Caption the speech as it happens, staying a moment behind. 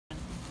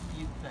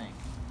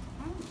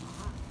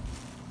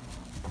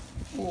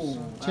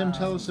Tim,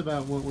 tell us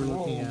about what we're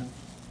looking at.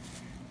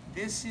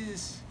 This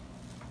is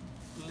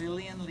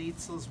Lillian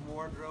Leitzel's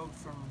wardrobe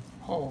from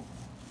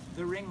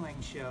the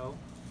Ringling show.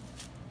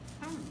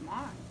 Oh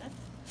my, that's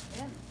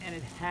thin. And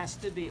it has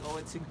to be, oh,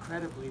 it's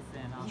incredibly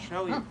thin, I'll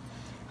show you.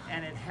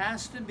 And it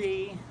has to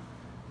be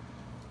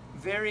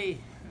very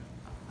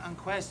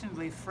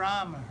unquestionably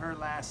from her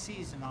last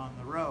season on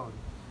the road.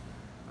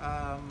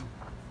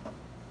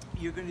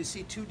 You're going to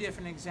see two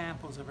different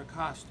examples of her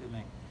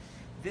costuming.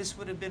 This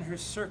would have been her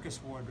circus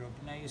wardrobe.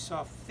 Now you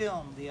saw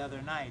film the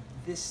other night.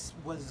 This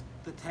was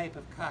the type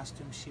of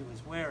costume she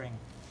was wearing.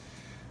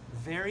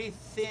 Very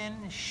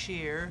thin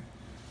sheer.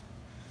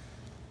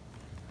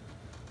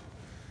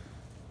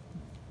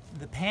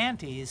 The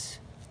panties,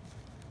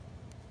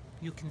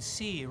 you can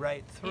see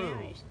right through.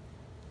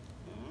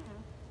 Yeah.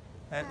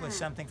 That was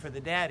something for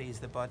the daddies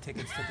that bought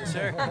tickets to the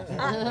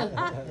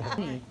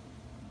circus.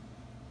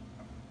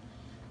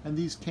 And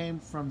these came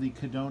from the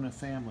Cadona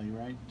family,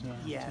 right?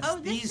 Yes. Oh,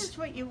 this is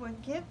what you were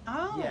given.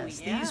 Oh,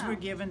 yes, yeah. these were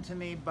given to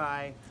me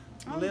by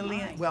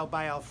my.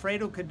 by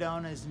Alfredo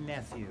Cadona's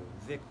nephew,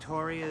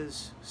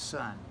 Victoria's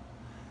son.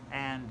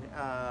 And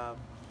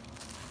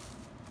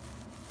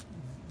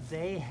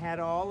they had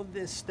all of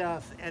this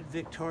stuff at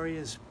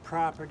Victoria's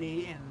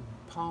property in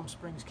Palm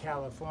Springs,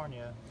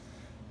 California,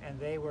 and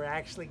they were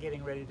actually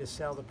getting ready to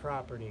sell the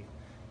property.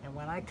 And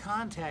when I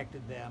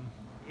contacted them,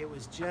 it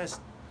was just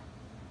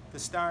the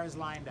stars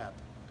lined up.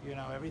 You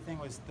know, everything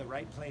was the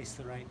right place,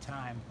 the right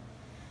time.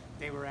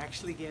 They were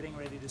actually getting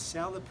ready to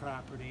sell the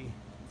property.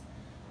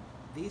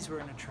 These were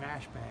in a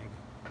trash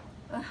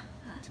bag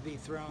to be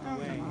thrown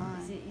away.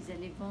 Ils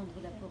allaient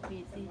vendre la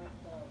propriété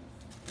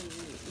et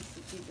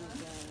c'était donc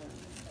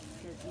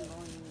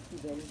quasiment une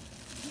poubelle.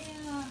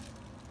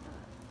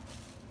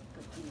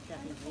 Quand il est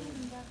arrivé,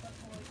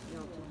 ils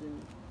ont tout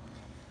donné.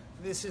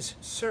 This is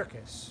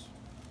Circus.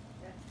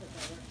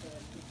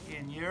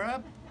 In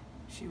Europe,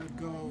 she would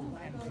go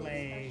and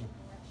play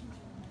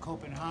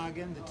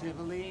Copenhagen, the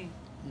Tivoli,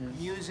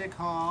 music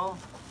hall.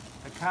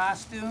 The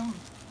costume,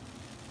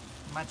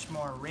 much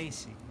more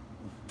racy.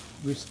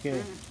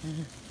 Risque.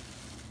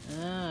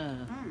 Ah.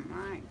 Oh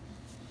my.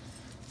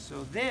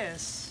 So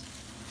this,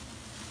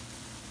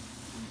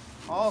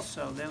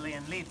 also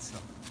Lillian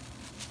Leitzel.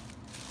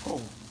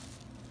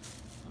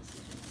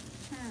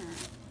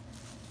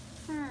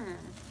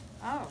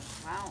 Oh,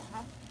 wow,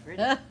 how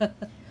pretty.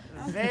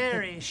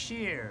 Very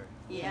sheer.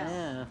 Yeah.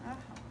 Yeah. Oh, how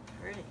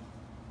pretty.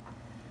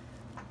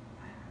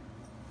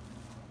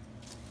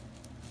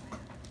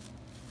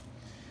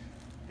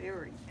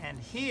 Very. And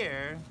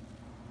here,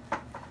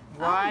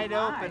 wide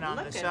open on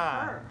Look the at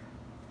side.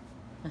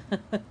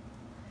 her.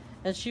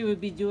 And she would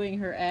be doing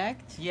her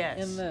act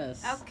Yes. in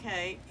this.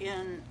 Okay,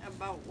 in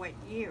about what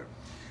year?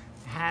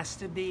 Has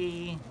to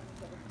be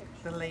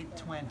the late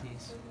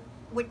 20s.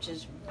 Which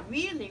is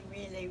really,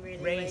 really,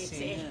 really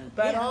Racy. racy.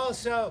 But Yeah.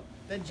 also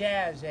the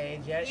jazz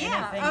age. Yeah,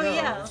 Anything oh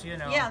goes, yeah. you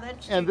know. Yeah,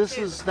 that's And true this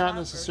too. is not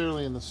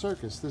necessarily in the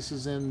circus. This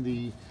is in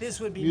the This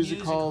would be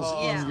music halls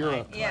in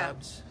Europe. Yeah.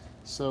 Nightclubs.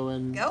 So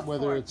in Go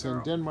whether for it, it's in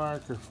girl.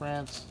 Denmark or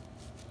France.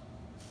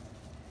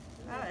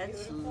 Oh,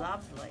 it's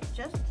lovely.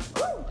 Just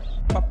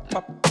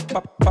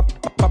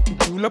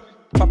Julep,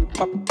 pop,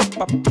 pop,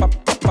 pop,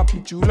 pop, pop,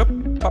 julep,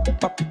 pop,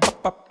 pop,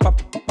 pop, pop,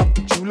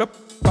 pop, julep.